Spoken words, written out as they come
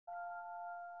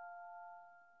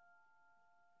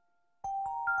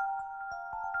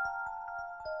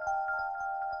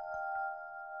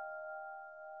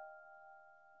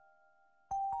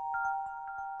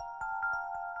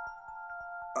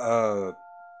Uh,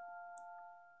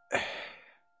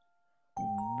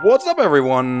 what's up,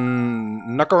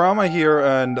 everyone? Nakarama here,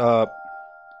 and that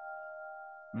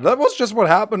was just what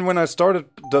happened when I started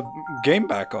the game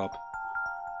back up.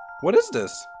 What is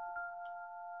this?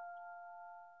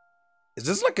 Is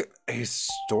this like a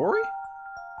story?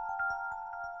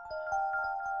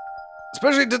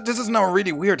 Especially this is now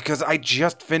really weird because I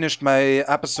just finished my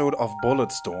episode of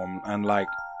Bulletstorm and like.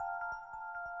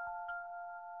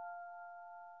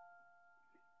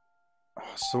 Oh,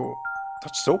 so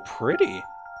that's so pretty.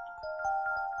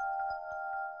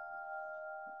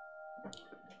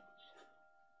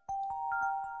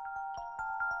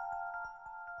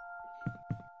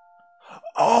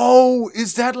 Oh,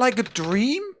 is that like a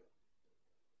dream?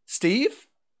 Steve?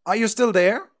 Are you still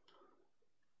there?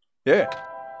 Yeah.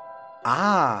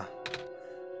 Ah.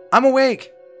 I'm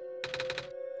awake.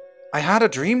 I had a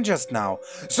dream just now.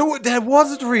 So that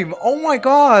was a dream. Oh my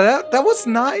god, that was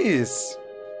nice.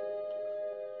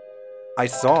 I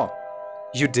saw.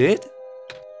 You did?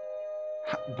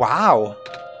 Wow.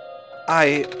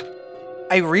 I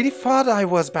really thought I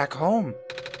was back home.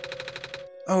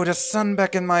 Oh, the sun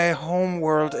back in my home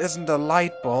world isn't a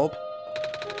light bulb.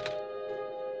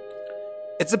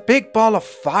 It's a big ball of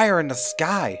fire in the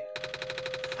sky.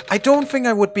 I don't think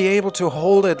I would be able to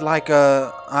hold it like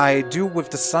I do with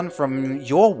the sun from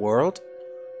your world.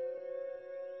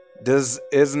 This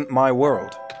isn't my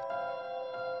world.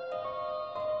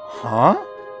 Huh?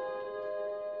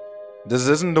 This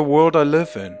isn't the world I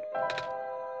live in.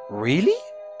 Really?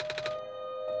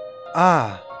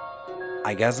 Ah,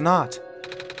 I guess not.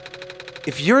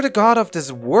 If you're the god of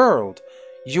this world,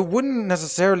 you wouldn't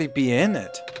necessarily be in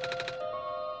it.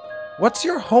 What's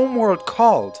your homeworld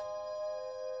called?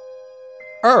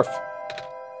 Earth.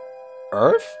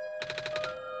 Earth?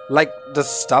 Like the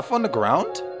stuff on the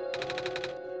ground?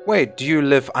 Wait, do you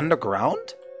live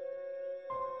underground?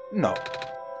 No.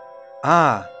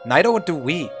 Ah, neither do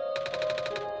we.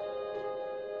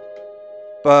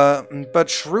 But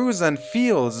shrews and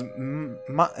fields,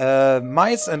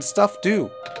 mice and stuff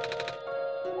do.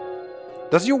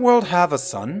 Does your world have a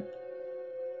sun?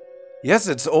 Yes,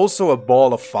 it's also a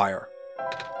ball of fire.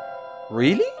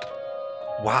 Really?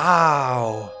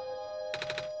 Wow.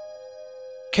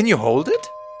 Can you hold it?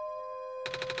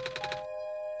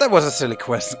 That was a silly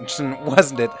question,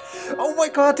 wasn't it? Oh my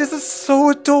god, this is so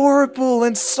adorable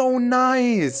and so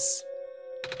nice.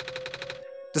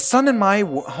 The sun in my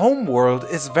home world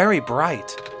is very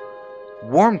bright.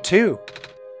 Warm too.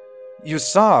 You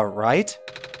saw, right?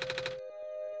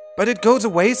 But it goes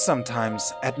away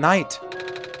sometimes, at night.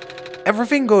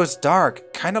 Everything goes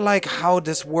dark, kinda like how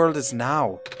this world is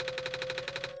now.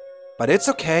 But it's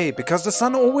okay, because the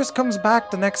sun always comes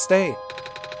back the next day.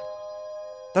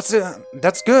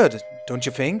 That's good, don't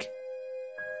you think?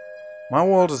 My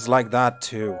world is like that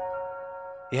too.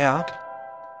 Yeah.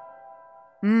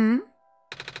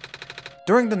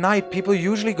 During the night, people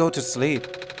usually go to sleep.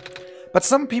 But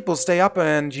some people stay up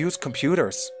and use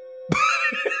computers.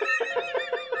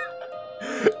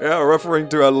 Yeah, referring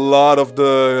to a lot of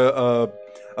the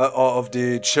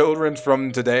children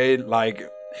from today, like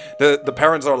the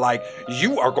parents are like,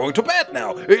 "You are going to bed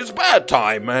now. It's bed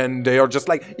time," and they are just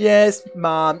like, "Yes,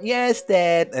 mom. Yes,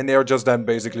 dad," and they are just then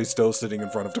basically still sitting in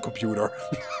front of the computer.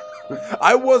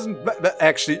 I wasn't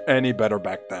actually any better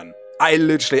back then. I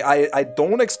literally, I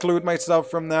don't exclude myself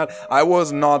from that. I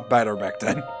was not better back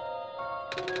then.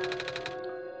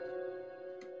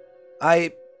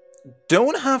 I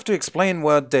don't have to explain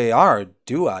what they are,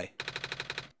 do I?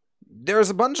 There's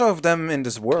a bunch of them in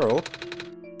this world.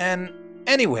 And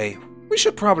anyway, we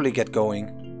should probably get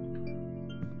going.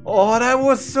 Oh, that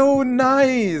was so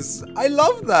nice! I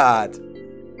love that!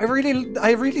 I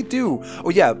really do. Oh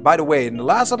yeah, by the way, in the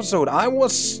last episode I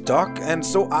was stuck, and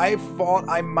so I thought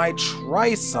I might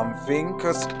try something,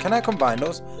 cause can I combine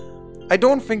those? I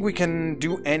don't think we can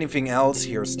do anything else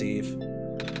here, Steve.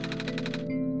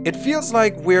 It feels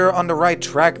like we're on the right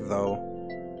track, though.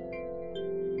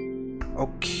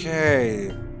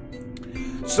 Okay.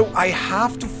 So I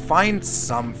have to find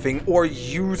something or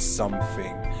use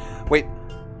something. Wait.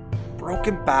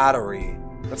 Broken battery.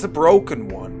 That's a broken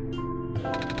one.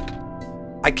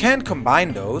 I can't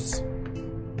combine those.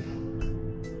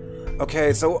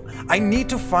 Okay, so I need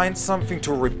to find something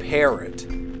to repair it.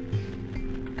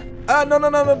 No,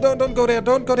 don't go there,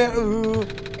 don't go there.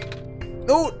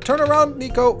 No, turn around,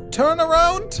 Nico. Turn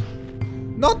around!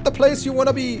 Not the place you want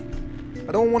to be.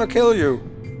 I don't want to kill you.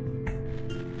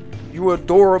 You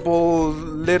adorable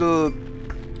little...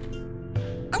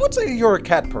 I would say you're a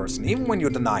cat person, even when you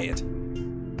deny it.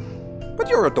 But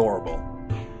you're adorable.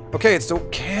 Okay, so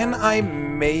can I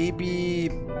maybe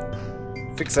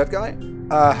Fix that guy?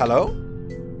 Hello?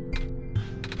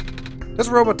 This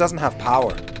robot doesn't have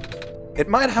power. It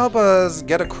might help us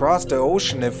get across the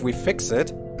ocean if we fix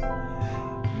it.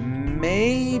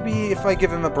 Maybe if I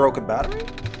give him a broken battery?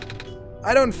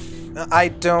 I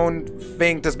don't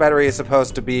think this battery is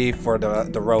supposed to be for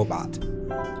the robot.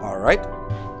 Alright.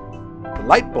 The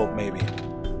light bulb, maybe.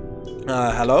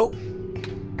 Hello?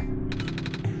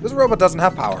 This robot doesn't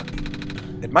have power.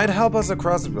 It might help us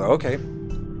across the... Okay.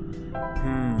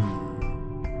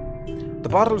 The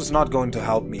bottle is not going to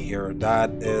help me here. That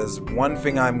is one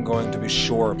thing I'm going to be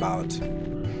sure about.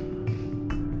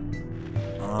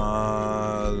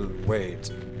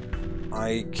 Wait.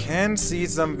 I can see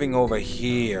something over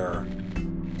here.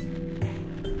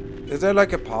 Is there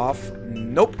like a path?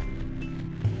 Nope.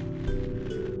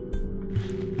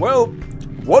 Well,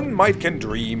 one might can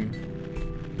dream.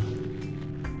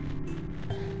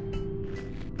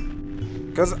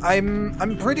 Because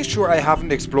I'm pretty sure I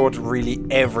haven't explored really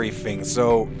everything,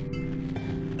 so...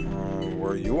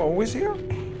 were you always here?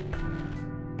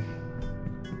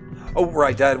 Oh,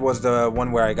 right, that was the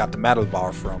one where I got the metal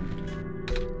bar from.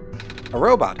 A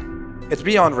robot. It's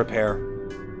beyond repair.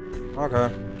 Okay.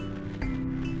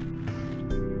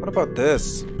 What about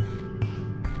this?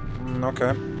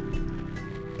 Okay.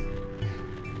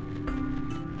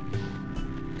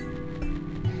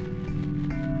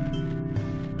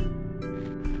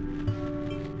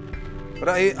 But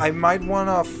I might want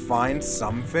to find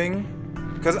something.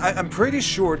 Because I'm pretty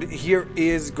sure here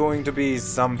is going to be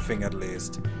something at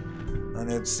least.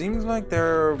 And it seems like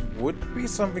there would be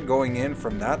something going in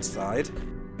from that side.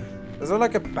 Is there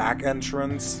like a back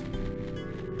entrance?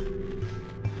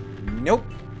 Nope.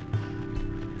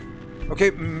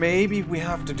 Okay, maybe we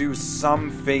have to do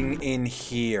something in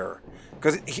here.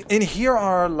 Because in here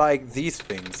are like these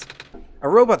things. A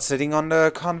robot sitting on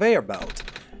the conveyor belt.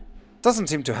 Doesn't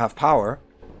seem to have power.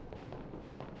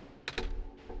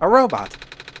 A robot.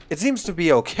 It seems to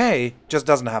be okay, just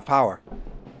doesn't have power.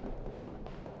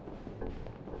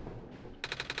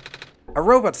 A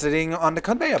robot sitting on the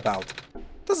conveyor belt.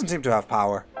 Doesn't seem to have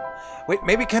power. Wait,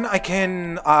 maybe a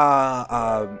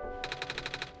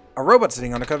robot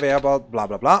sitting on the conveyor belt, blah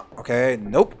blah blah. Okay,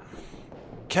 nope.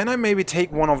 Can I maybe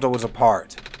take one of those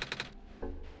apart?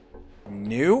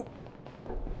 Nope.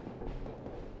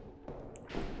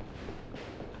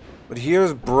 But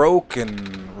here's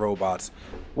broken robots.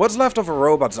 What's left of a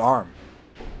robot's arm?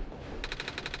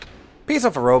 Piece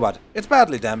of a robot. It's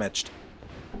badly damaged.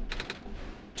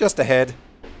 Just a head.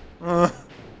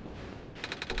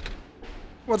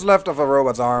 What's left of a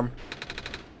robot's arm?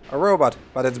 A robot,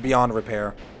 but it's beyond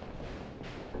repair.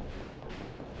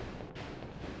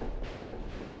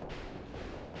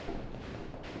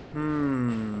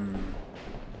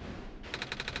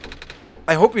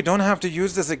 I hope we don't have to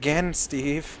use this again,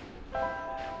 Steve.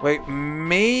 Wait,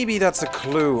 maybe that's a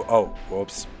clue. Oh,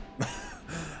 whoops.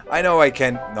 I know I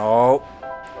can't... No.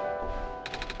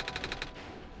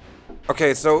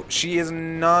 Okay, so she is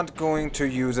not going to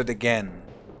use it again.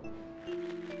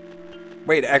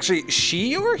 Wait, actually,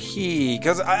 she or he?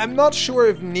 Because I'm not sure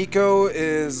if Nico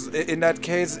is, in that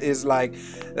case, is like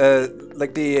the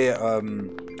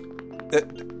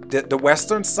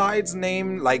Western side's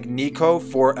name, like Nico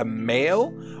for a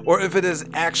male, or if it is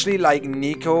actually like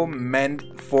Nico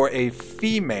meant for a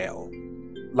female.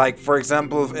 Like, for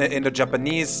example, in the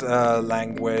Japanese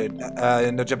language,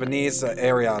 in the Japanese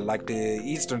area, like the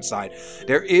Eastern side,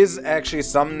 there is actually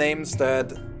some names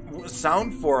that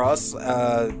sound for us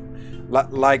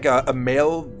like a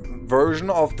male version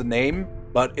of the name,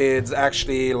 but it's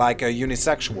actually like a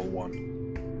unisexual one.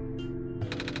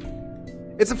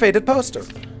 It's a faded poster.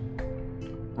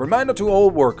 Reminder to all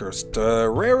workers, the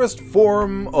rarest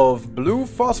form of blue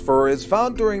phosphor is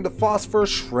found during the phosphor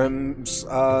shrimp's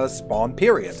spawn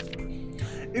period.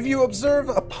 If you observe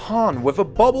a pond with a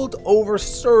bubbled over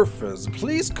surface,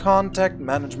 please contact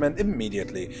management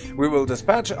immediately. We will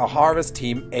dispatch a harvest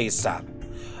team ASAP.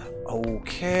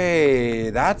 Okay,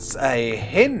 that's a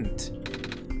hint.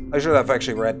 I should have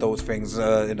actually read those things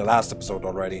in the last episode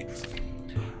already.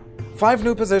 5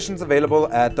 new positions available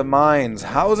at the mines.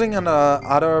 Housing and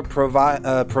other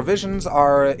provisions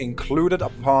are included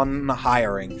upon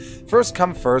hiring. First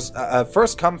come, first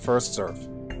serve.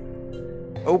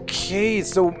 Okay,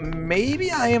 so maybe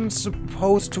I am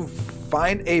supposed to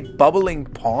find a bubbling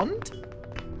pond?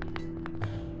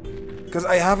 Because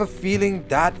I have a feeling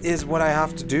that is what I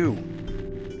have to do.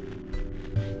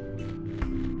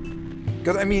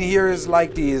 Because, I mean, here is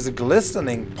like these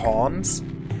glistening ponds.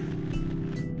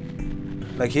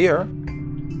 Like here.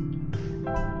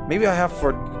 Maybe I have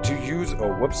to use...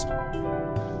 Oh, whoops.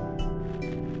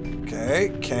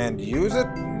 Okay, can't use it.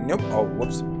 Nope. Oh,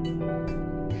 whoops.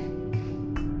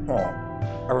 Oh,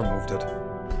 I removed it.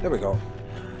 There we go.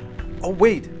 Oh,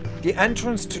 wait. The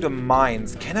entrance to the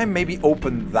mines. Can I maybe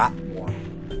open that one?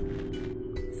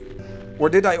 Or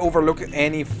did I overlook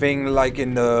anything like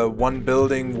in the one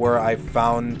building where I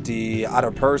found the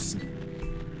other person?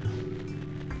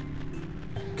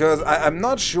 Because I'm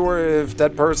not sure if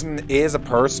that person is a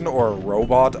person or a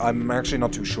robot. I'm actually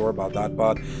not too sure about that,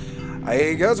 but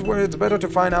I guess it's better to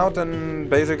find out than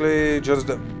basically just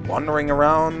wandering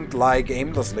around like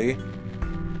aimlessly.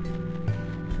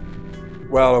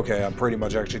 Well, okay, I'm pretty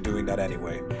much actually doing that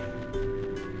anyway.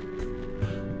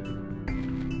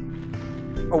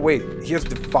 Oh wait, here's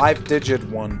the 5-digit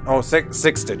one. Oh,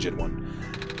 6-digit one.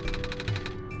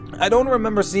 I don't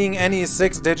remember seeing any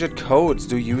 6-digit codes,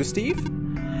 do you, Steve?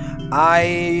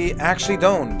 I actually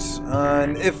don't.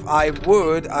 And if I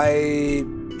would, I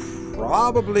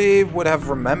probably would have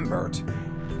remembered.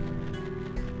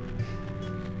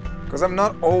 Because I'm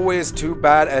not always too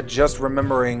bad at just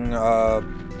remembering,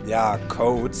 yeah,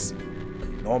 codes.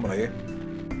 Normally.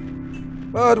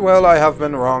 But, well, I have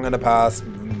been wrong in the past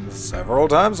several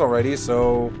times already,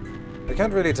 so I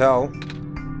can't really tell.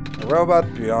 A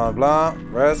robot, blah, blah,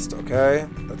 rest, okay.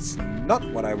 That's not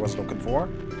what I was looking for.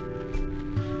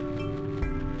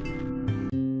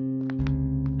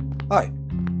 Hi.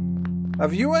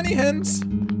 Have you any hints?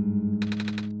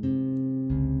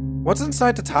 What's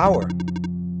inside the tower?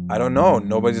 I don't know.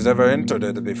 Nobody's ever entered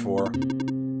it before.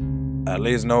 At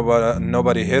least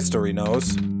nobody history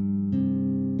knows.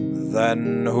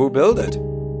 Then who built it?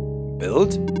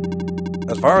 Built?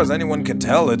 As far as anyone can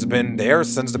tell, it's been there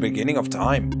since the beginning of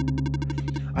time.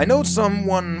 I know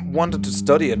someone wanted to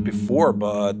study it before,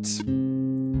 but...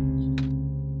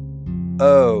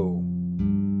 Oh.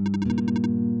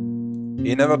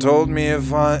 He never told me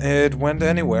if it went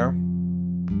anywhere.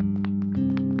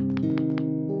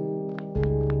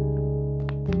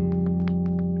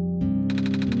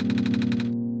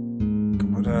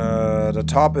 The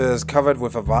top is covered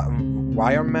with a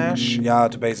wire mesh, yeah,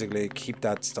 to basically keep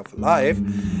that stuff alive.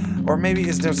 Or maybe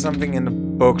is there something in the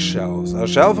bookshelves? A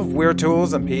shelf of weird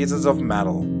tools and pieces of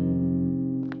metal.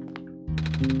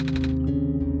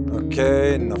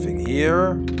 Okay, nothing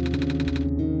here.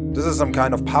 This is some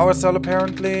kind of power cell,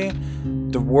 apparently.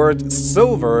 The word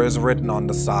silver is written on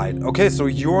the side. Okay, so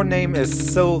your name is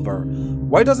Silver.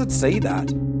 Why does it say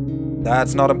that?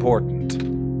 That's not important.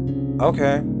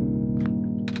 Okay.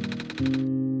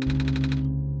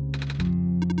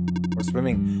 We're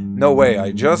swimming. No way,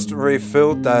 I just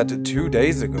refilled that 2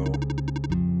 days ago.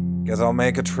 Guess I'll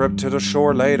make a trip to the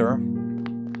shore later.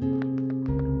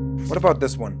 What about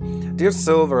this one? Dear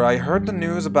Silver, I heard the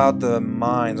news about the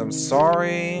mines. I'm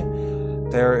sorry.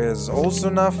 There is also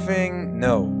nothing.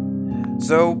 No.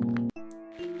 So,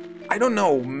 I don't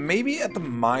know. Maybe at the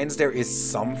mines there is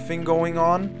something going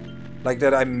on. Like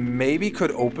that I maybe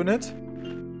could open it.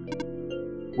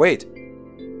 Wait.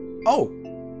 Oh.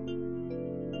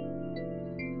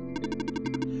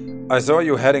 I saw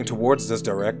you heading towards this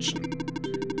direction.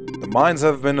 The mines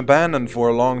have been abandoned for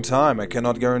a long time. I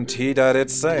cannot guarantee that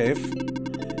it's safe.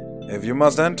 If you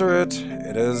must enter it,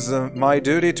 it is my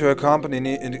duty to accompany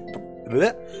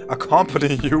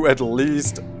you at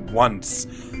least once.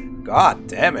 God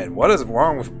damn it, what is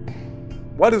wrong with...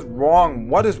 What is wrong?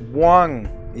 What is wrong?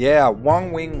 Yeah,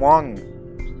 Wong Wing Wong.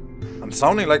 I'm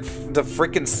sounding like the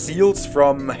freaking seals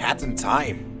from Hat in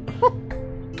Time.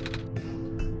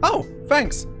 Oh,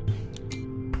 thanks.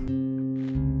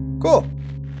 Cool.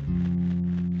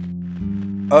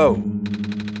 Oh.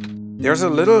 There's a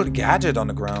little gadget on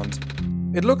the ground.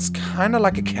 It looks kinda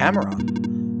like a camera.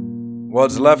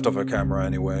 What's left of a camera,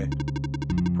 anyway.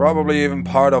 Probably even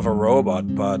part of a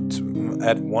robot, but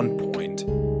at one point.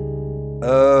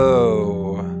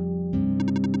 Oh.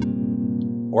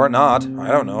 Or not, I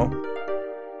don't know.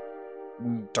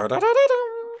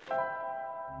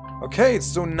 Okay,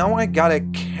 so now I got a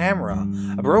camera.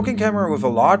 A broken camera with a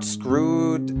large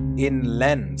screwed-in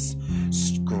lens.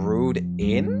 Screwed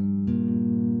in?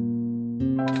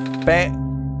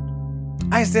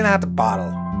 I still had the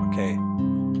bottle. Okay.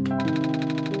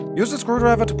 Use the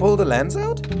screwdriver to pull the lens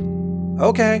out?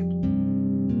 Okay.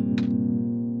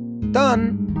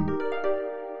 Done.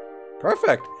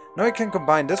 Perfect. Now I can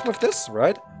combine this with this,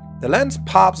 right? The lens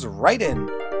pops right in.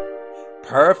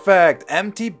 Perfect.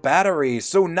 Empty battery.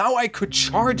 So now I could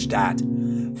charge that.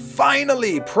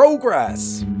 Finally,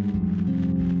 progress.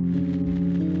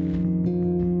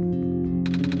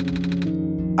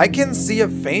 I can see a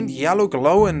faint yellow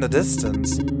glow in the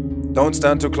distance. Don't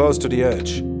stand too close to the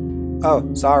edge.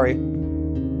 Oh, sorry.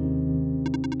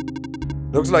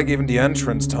 Looks like even the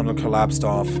entrance tunnel collapsed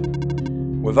off.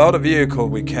 Without a vehicle,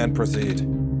 we can't proceed.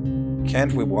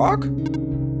 Can't we walk?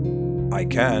 I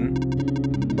can.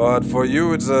 But for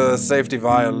you, it's a safety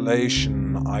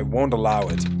violation. I won't allow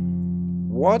it.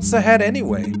 What's ahead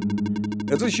anyway?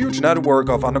 It's a huge network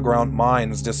of underground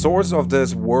mines, the source of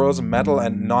this world's metal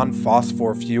and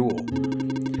non-phosphor fuel.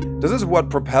 This is what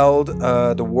propelled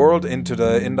the world into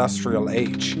the industrial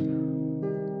age.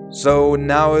 So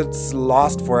now it's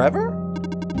lost forever?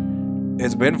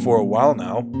 It's been for a while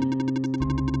now.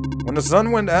 When the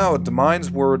sun went out, the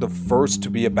mines were the first to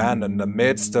be abandoned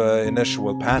amidst the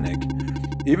initial panic.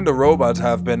 Even the robots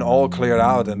have been all cleared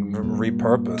out and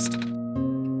repurposed.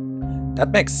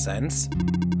 That makes sense.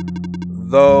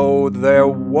 Though there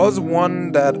was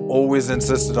one that always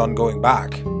insisted on going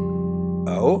back.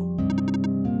 Oh?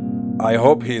 I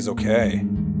hope he's okay.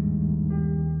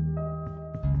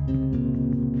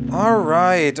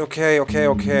 Alright,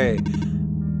 okay.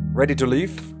 Ready to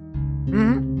leave?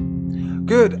 Mm-hmm.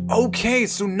 Good. Okay,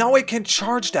 so now I can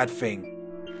charge that thing.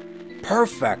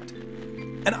 Perfect.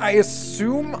 And I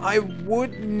assume I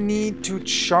would need to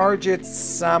charge it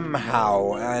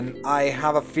somehow. And I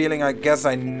have a feeling, I guess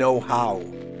I know how.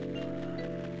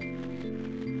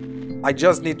 I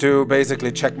just need to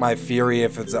basically check my theory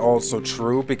if it's also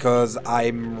true, because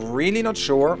I'm really not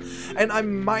sure. And I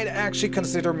might actually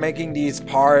consider making these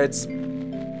parts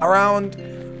around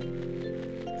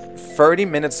 30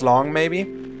 minutes long, maybe.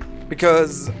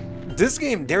 Because this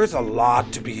game, there's a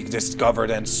lot to be discovered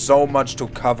and so much to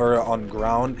cover on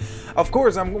ground. Of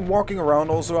course, I'm walking around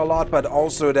also a lot, but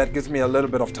also that gives me a little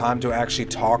bit of time to actually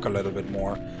talk a little bit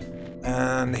more.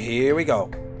 And here we go.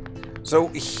 So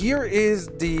here is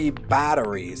the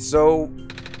battery. So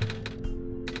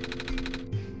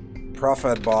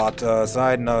Profit bot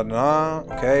side, no.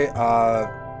 Okay,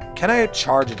 can I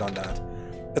charge it on that?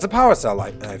 It's a power cell,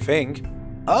 I think.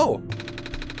 Oh,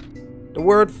 the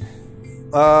word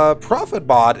Profit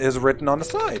bot is written on the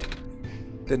side.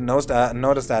 Didn't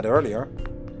notice that earlier.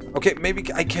 Okay, maybe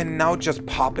I can now just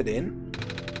pop it in.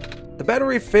 The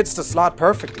battery fits the slot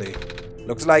perfectly.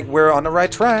 Looks like we're on the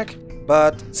right track.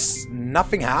 But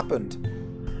nothing happened.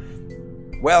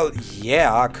 Well,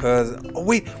 yeah, cause... Oh,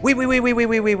 wait.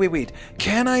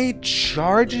 Can I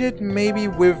charge it maybe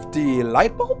with the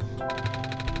light bulb?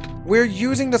 We're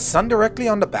using the sun directly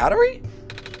on the battery?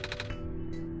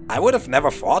 I would have never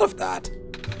thought of that.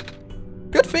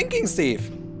 Good thinking,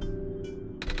 Steve.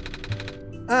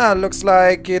 Ah, looks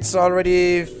like it's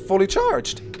already fully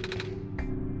charged.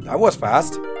 That was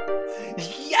fast.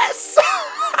 Yes!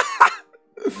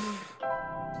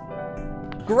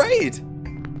 Great!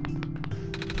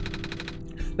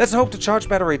 Let's hope the charge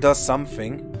battery does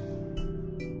something.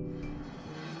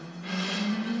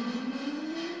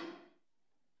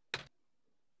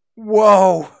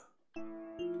 Whoa!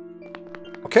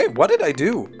 Okay, what did I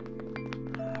do?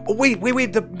 Oh, wait,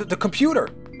 the computer!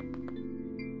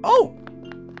 Oh!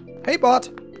 Hey, bot!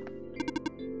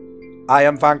 I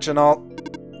am functional.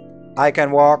 I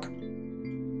can walk.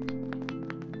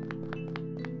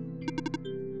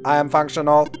 I am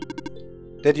functional.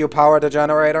 Did you power the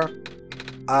generator?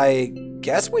 I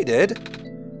guess we did.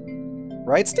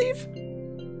 Right, Steve?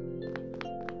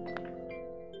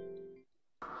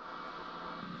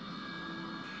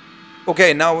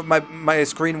 Okay, now my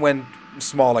screen went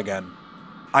small again.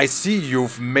 I see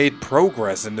you've made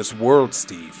progress in this world,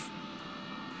 Steve.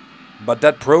 But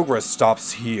that progress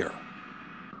stops here.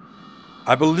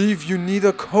 I believe you need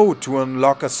a code to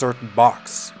unlock a certain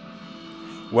box.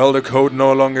 Well, the code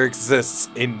no longer exists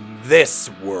in this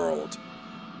world.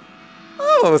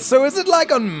 Oh, so is it like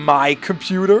on my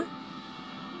computer?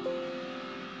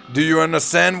 Do you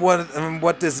understand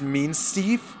what this means,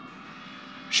 Steve?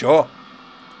 Sure.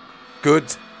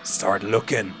 Good. Start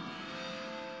looking.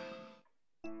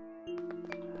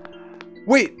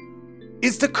 Wait,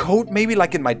 is the code maybe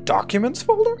like in my documents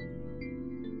folder?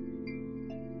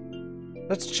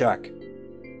 Let's check.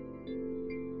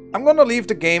 I'm gonna leave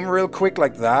the game real quick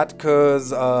like that,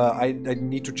 cause I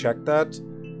need to check that.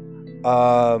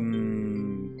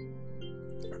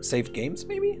 Saved games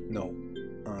maybe? No.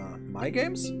 My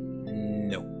games?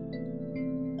 No.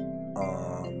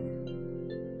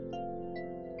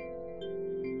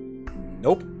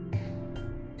 Nope.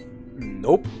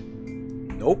 Nope.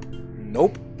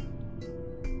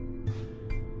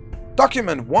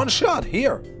 Document OneShot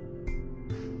here.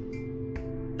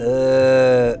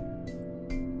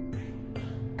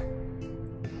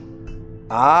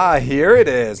 Here it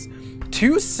is.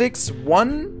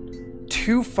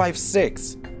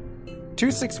 261256.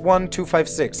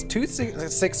 261256.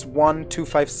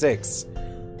 261256.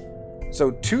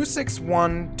 So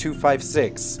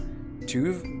 261256.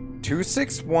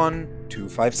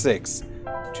 261256.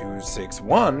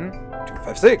 261,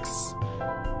 256.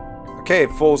 Okay,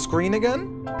 full screen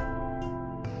again.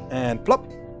 And plop.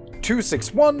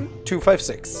 261,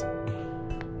 256.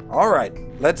 Alright,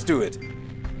 let's do it.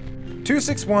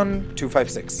 261,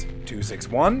 256.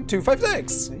 261,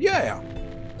 256. Yeah.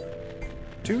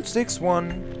 261,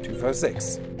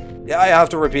 256. Yeah, I have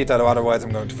to repeat that, otherwise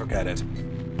I'm going to forget it.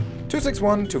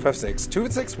 261, 256.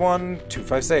 261,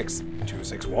 256.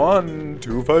 261,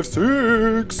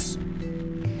 256.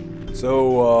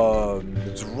 So,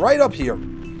 it's right up here.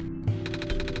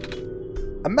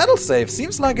 A metal safe.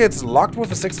 Seems like it's locked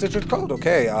with a 6-digit code.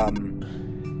 Okay,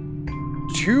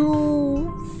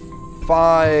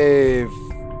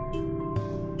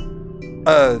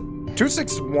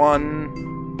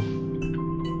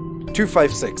 261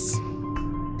 256.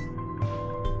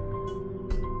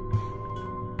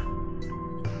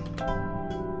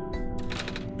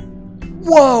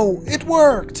 Whoa, it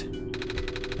worked!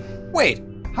 Wait,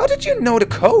 how did you know the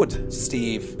code,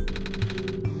 Steve?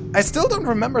 I still don't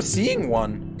remember seeing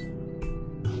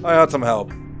one. I had some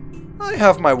help. I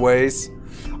have my ways.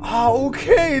 Oh,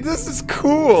 okay, this is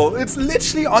cool. It's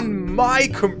literally on my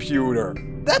computer.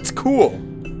 That's cool.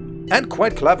 And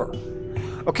quite clever.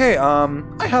 Okay,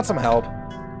 I had some help.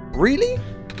 Really?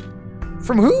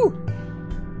 From who?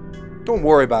 Don't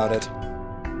worry about it.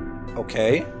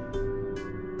 Okay.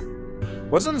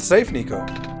 What's in the safe, Nico?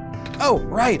 Oh,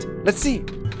 right. Let's see.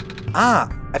 Ah,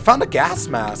 I found a gas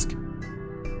mask.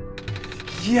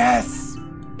 Yes!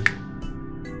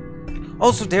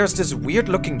 Also, there's this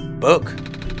weird-looking book.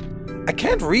 I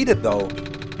can't read it, though.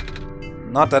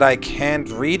 Not that I can't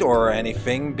read or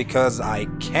anything, because I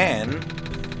can.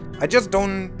 I just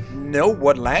don't know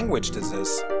what language this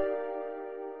is.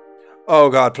 Oh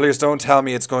god, please don't tell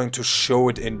me it's going to show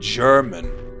it in German.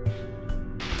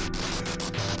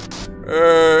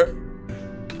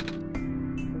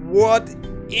 What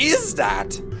is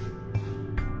that?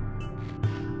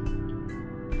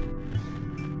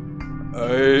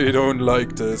 I don't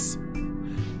like this.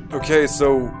 Okay,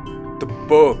 so the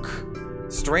book.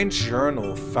 Strange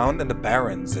journal found in the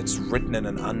Barrens. It's written in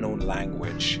an unknown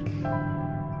language.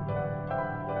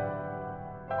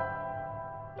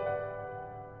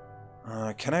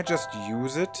 Can I just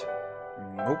use it?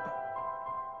 Nope.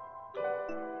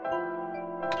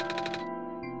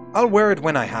 I'll wear it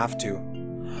when I have to.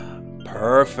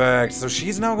 Perfect. So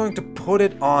she's now going to put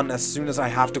it on as soon as I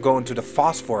have to go into the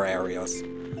phosphor areas.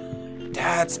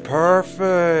 That's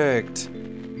perfect.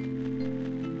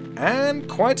 And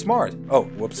quite smart. Oh,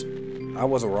 whoops. That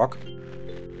was a rock.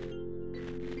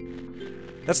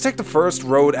 Let's take the first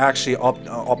road actually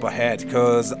up ahead,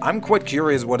 because I'm quite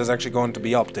curious what is actually going to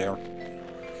be up there.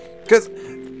 Because,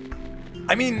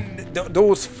 I mean,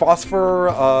 those phosphor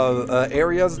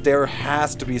areas, there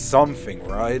has to be something,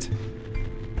 right?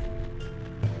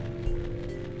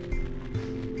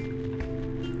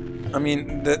 I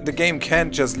mean, the game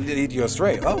can't just lead you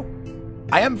astray. Oh,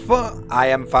 I am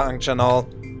functional.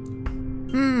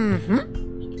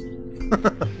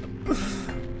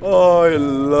 Oh, I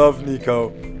love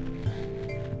Nico.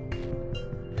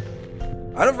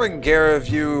 I don't freaking care if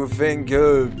you think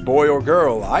boy or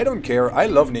girl. I don't care. I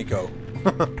love Nico.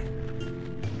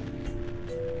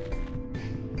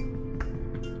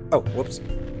 Oh, whoops.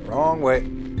 Wrong way.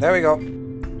 There we go.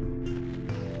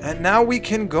 And now we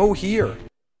can go here.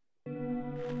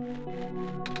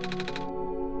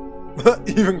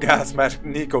 Even gas mask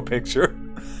Nico picture.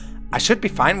 I should be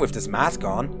fine with this mask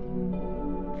on.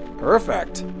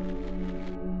 Perfect.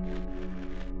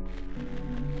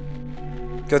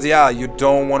 Because yeah, you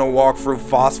don't want to walk through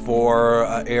phosphor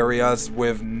areas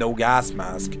with no gas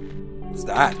mask. What's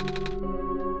that?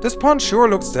 This pond sure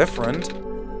looks different.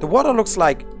 The water looks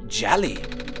like jelly.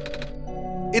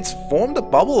 It's formed a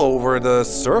bubble over the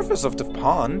surface of the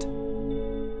pond.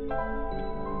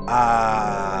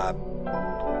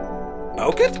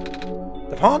 Poke it?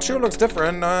 The pond sure looks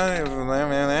different.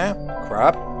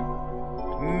 Crap.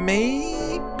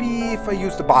 Maybe if I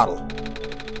use the bottle.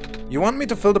 You want me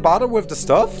to fill the bottle with the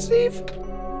stuff, Steve?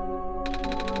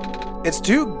 It's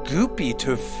too goopy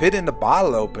to fit in the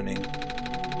bottle opening.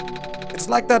 It's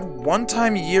like that one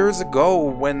time years ago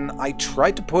when I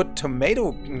tried to put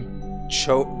tomato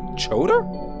chowder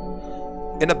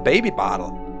in a baby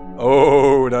bottle.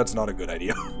 Oh, that's not a good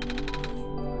idea.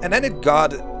 And then it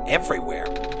got everywhere.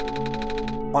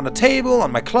 On the table,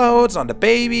 on my clothes, on the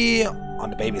baby's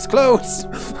clothes.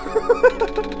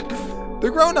 The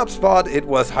grown-ups thought it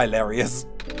was hilarious.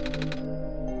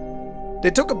 They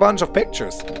took a bunch of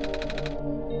pictures.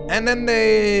 And then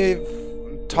they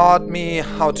taught me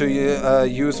how to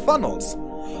use funnels.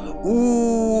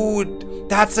 Ooh,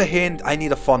 that's a hint. I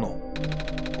need a funnel.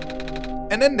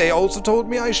 And then they also told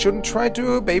me I shouldn't try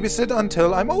to babysit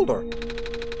until I'm older.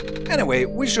 Anyway,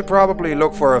 we should probably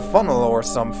look for a funnel or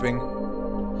something.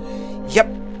 Yep,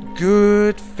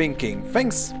 good thinking.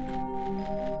 Thanks.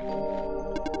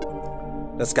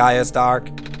 The sky is dark.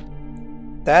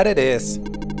 That it is.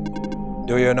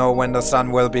 Do you know when the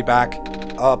sun will be back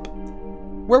up?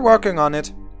 We're working on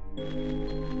it.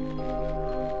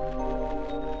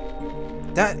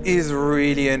 That is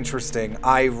really interesting.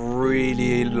 I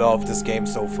really love this game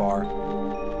so far.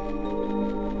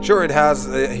 Sure, it has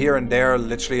here and there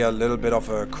literally a little bit of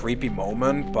a creepy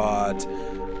moment, but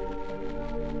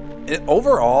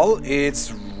overall,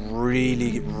 it's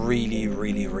really, really,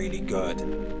 really, really good.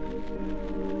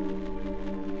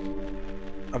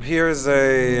 Up here is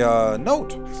a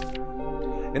note.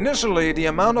 Initially, the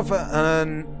amount of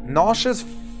nauseous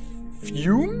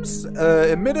fumes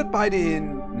emitted by the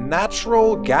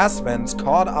natural gas vents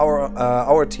caught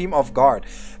our team off guard.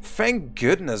 Thank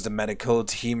goodness the medical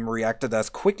team reacted as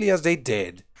quickly as they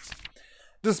did.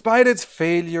 Despite its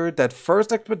failure, that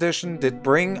first expedition did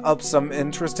bring up some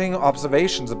interesting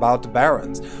observations about the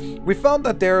Barrens. We found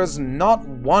that there is not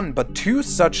one but two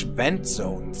such vent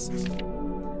zones.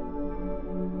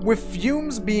 With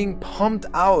fumes being pumped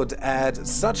out at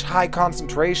such high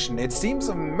concentration, it seems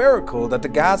a miracle that the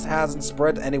gas hasn't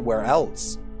spread anywhere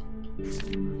else.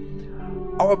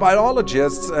 Our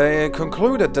biologists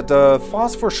concluded that the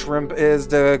phosphor shrimp is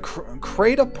the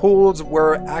crater pools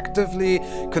were actively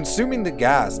consuming the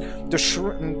gas. The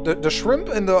shrimp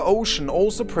in the ocean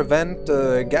also prevent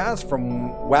the gas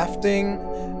from wafting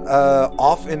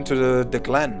off into the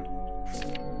glen.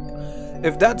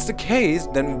 If that's the case,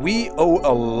 then we owe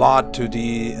a lot to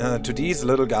these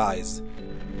little guys.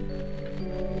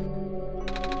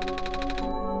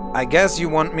 I guess you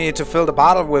want me to fill the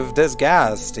bottle with this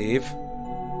gas, Steve.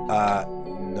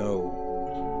 No.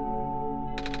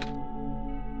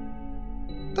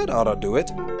 That ought to do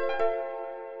it.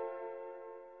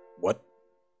 What?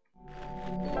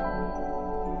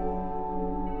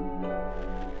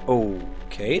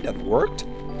 Okay, that worked.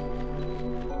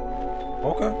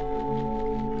 Okay.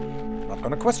 Not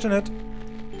gonna question it.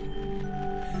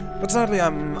 But sadly,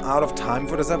 I'm out of time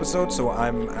for this episode, so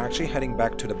I'm actually heading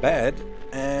back to the bed,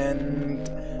 and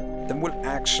then we'll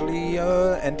actually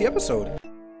end the episode.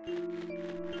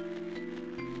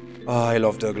 Oh, I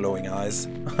love the glowing eyes.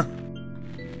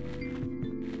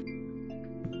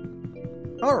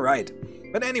 Alright,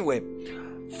 but anyway,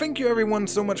 thank you everyone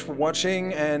so much for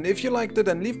watching, and if you liked it,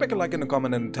 then leave back a like in the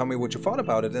comment and tell me what you thought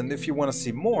about it, and if you want to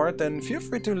see more, then feel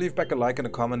free to leave back a like in the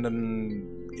comment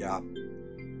and... yeah.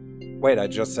 Wait, I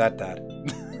just said that.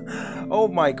 Oh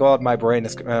my god, my brain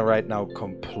is right now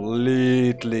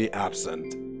completely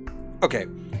absent. Okay,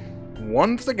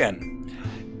 once again,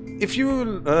 if you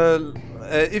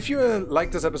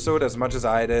like this episode as much as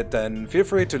I did, then feel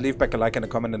free to leave back a like and a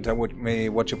comment and tell me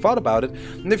what you thought about it.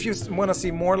 And if you want to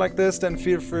see more like this, then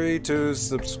feel free to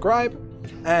subscribe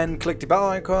and click the bell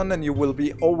icon, and you will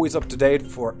be always up to date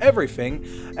for everything,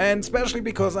 and especially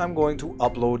because I'm going to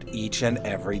upload each and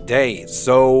every day.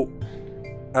 So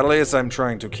at least I'm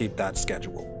trying to keep that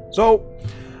schedule. So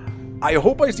I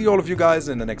hope I see all of you guys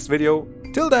in the next video.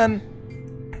 Till then,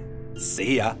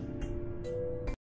 see ya.